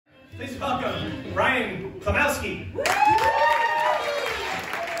Please welcome Brian Klimowski.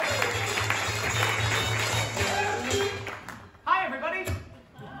 Hi, everybody.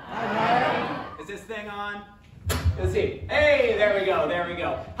 Hi. Is this thing on? Let's see. Hey, there we go, there we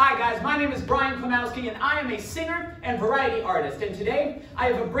go. Hi, guys. My name is Brian Klimowski, and I am a singer and variety artist. And today, I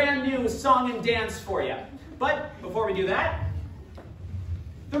have a brand new song and dance for you. But before we do that,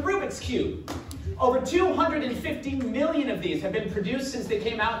 the Rubik's Cube. Over 250 million of these have been produced since they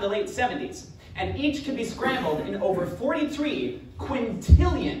came out in the late 70s. And each can be scrambled in over 43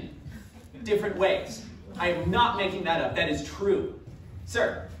 quintillion different ways. I am not making that up. That is true.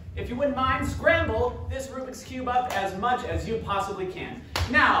 Sir, if you wouldn't mind, scramble this Rubik's Cube up as much as you possibly can.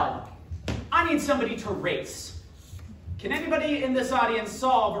 Now, I need somebody to race. Can anybody in this audience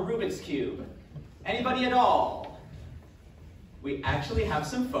solve a Rubik's Cube? Anybody at all? We actually have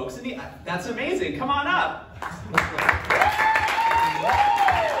some folks in the... That's amazing. Come on up.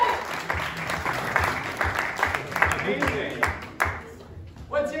 Amazing.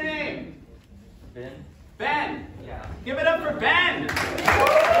 What's your name? Ben? Ben. Yeah. Give it up for Ben.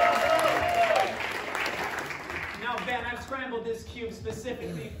 Now, Ben, I've scrambled this cube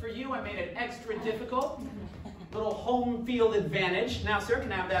specifically for you. I made it extra difficult. Little home field advantage. Now, sir,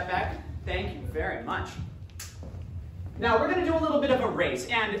 can I have that back? Thank you very much. Now, we're going to do a little bit of a race,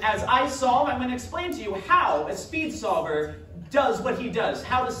 and as I solve, I'm going to explain to you how a speed solver does what he does,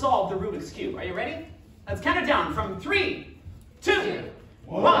 how to solve the Rubik's Cube. Are you ready? Let's count it down from 3, 2,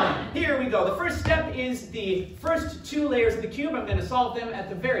 1. Here we go. The first step is the first 2 layers of the cube. I'm going to solve them at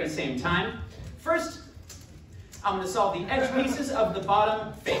the very same time. First, I'm going to solve the edge pieces of the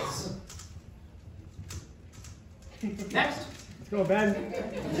bottom face. Next. Let's go, Ben.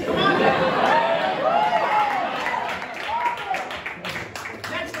 Come on, Ben.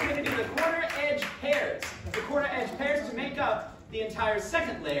 To make up the entire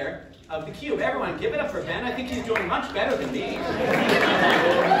second layer of the cube. Everyone, give it up for Ben. I think he's doing much better than me.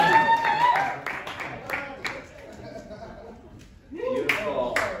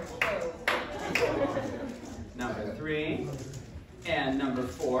 Beautiful. Number 3 and number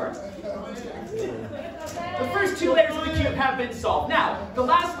 4. The first 2 layers of the cube have been solved. Now, the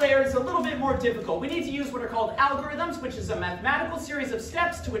last layer is a little bit more difficult. We need to use what are called algorithms, which is a mathematical series of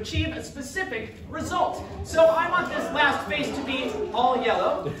steps to achieve a specific result. So I want this last face to be all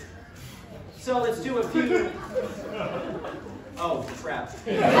yellow. So let's do a few... Oh, crap.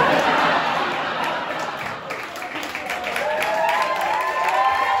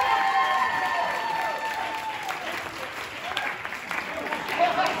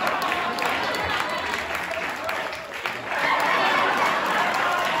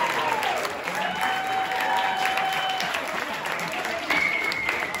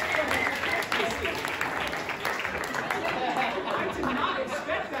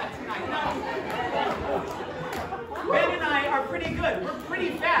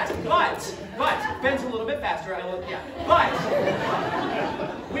 Ben's a little bit faster, but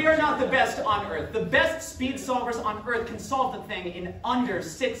we are not the best on Earth. The best speed solvers on Earth can solve the thing in under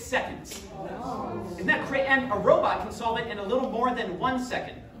 6 seconds. Isn't that crazy? And a robot can solve it in a little more than 1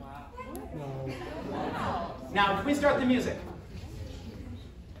 second. Now, can we start the music?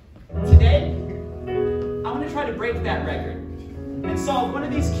 Today, I'm going to try to break that record and solve one of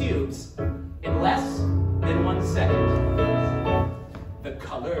these cubes in less than 1 second. The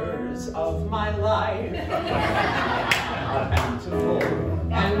colors of my life are bountiful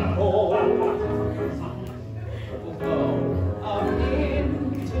and bold. Purple glow of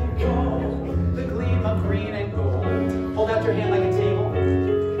indigo, the gleam of green and gold. Hold out your hand like a table.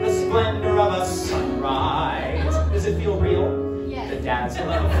 The splendor of a sunrise. Does it feel real? Yes. The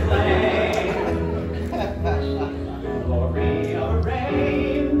dazzle of flame. Glory of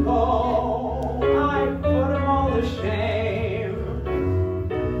rainbow. I put them all to shame.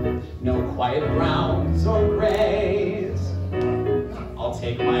 No quiet browns or grays. I'll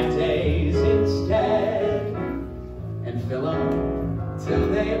take my days instead and fill them till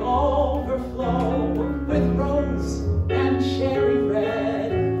they overflow with rose and cherry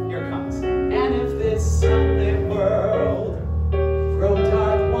red. Here it comes. And if this sunlit world grow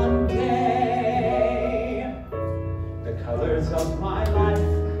dark one day, the colors of my life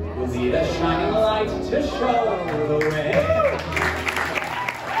will need a shining light to show the way.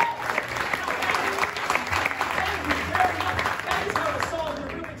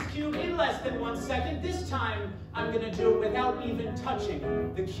 This time, I'm going to do it without even touching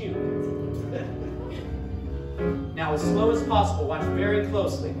the cube. Now, as slow as possible, watch very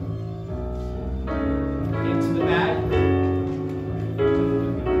closely. Into the bag.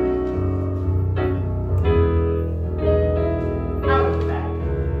 Out of the bag.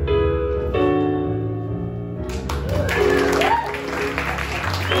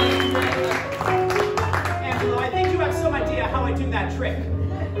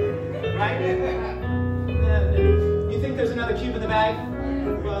 another cube in the bag?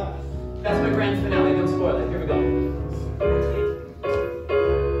 Well, that's my grand finale. Don't spoil it. Here we go.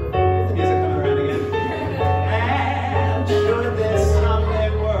 Here's the music coming around again. And should this someday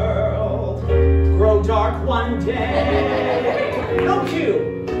world grow dark one day, no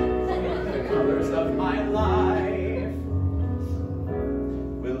cube.